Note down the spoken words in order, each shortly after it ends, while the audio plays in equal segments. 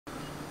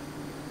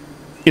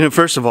You know,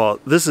 first of all,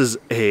 this is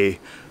a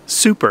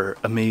super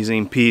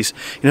amazing piece.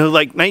 You know,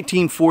 like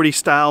 1940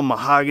 style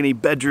mahogany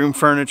bedroom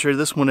furniture.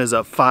 This one is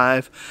a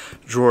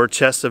 5-drawer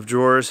chest of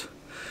drawers.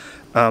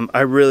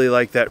 I really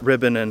like that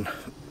ribbon and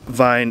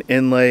vine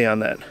inlay on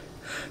that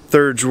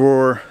 3rd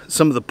drawer.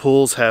 Some of the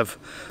pulls have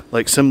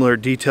like similar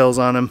details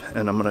on them,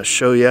 and I'm going to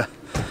show you.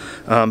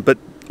 But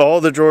all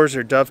the drawers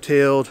are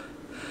dovetailed.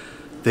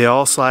 They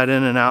all slide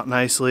in and out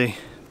nicely.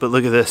 But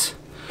look at this.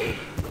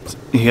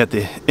 You got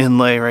the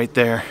inlay right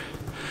there.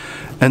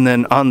 And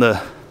then on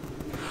the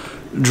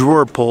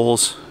drawer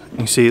pulls, you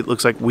can see it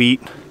looks like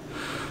wheat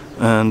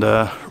and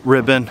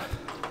ribbon.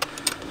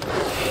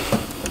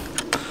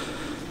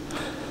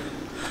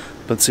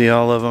 But see,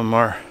 all of them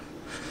are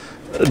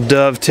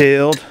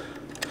dovetailed.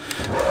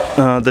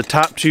 The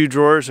top 2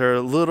 drawers are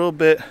a little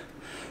bit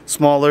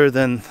smaller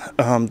than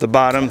the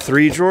bottom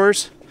 3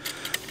 drawers,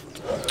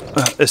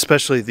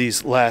 especially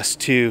these last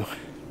 2,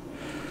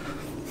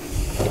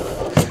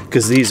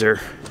 because these are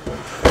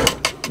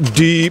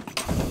deep.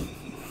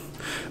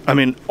 I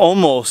mean,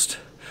 almost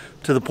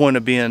to the point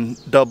of being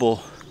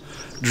double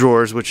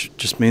drawers, which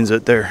just means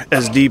that they're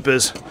as deep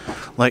as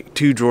like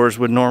 2 drawers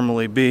would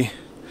normally be.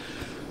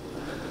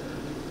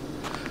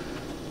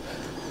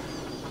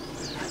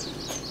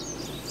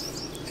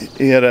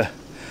 You got a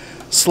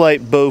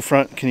slight bow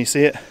front. Can you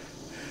see it?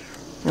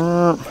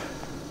 And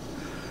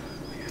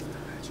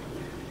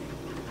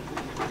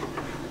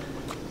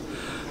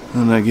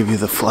I give you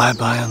the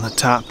flyby on the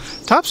top.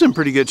 Top's in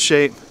pretty good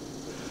shape.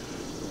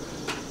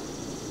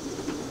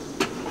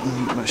 Let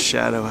me get my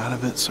shadow out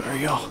of it.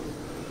 Sorry, y'all.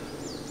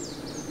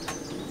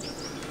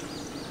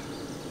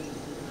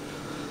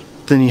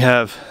 Then you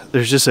have,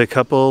 there's just a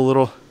couple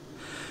little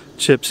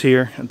chips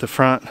here at the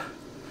front.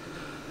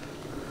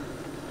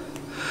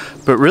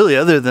 But really,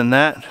 other than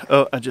that,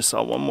 oh, I just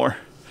saw one more.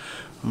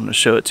 I'm gonna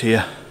show it to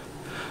you.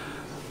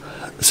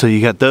 So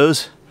you got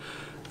those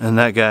and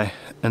that guy,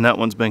 and that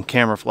one's been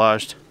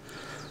camouflaged.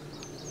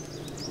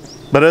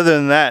 But other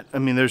than that, I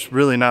mean, there's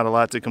really not a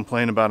lot to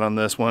complain about on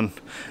this one.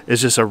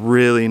 It's just a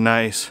really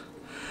nice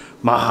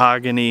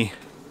mahogany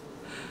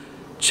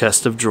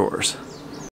chest of drawers.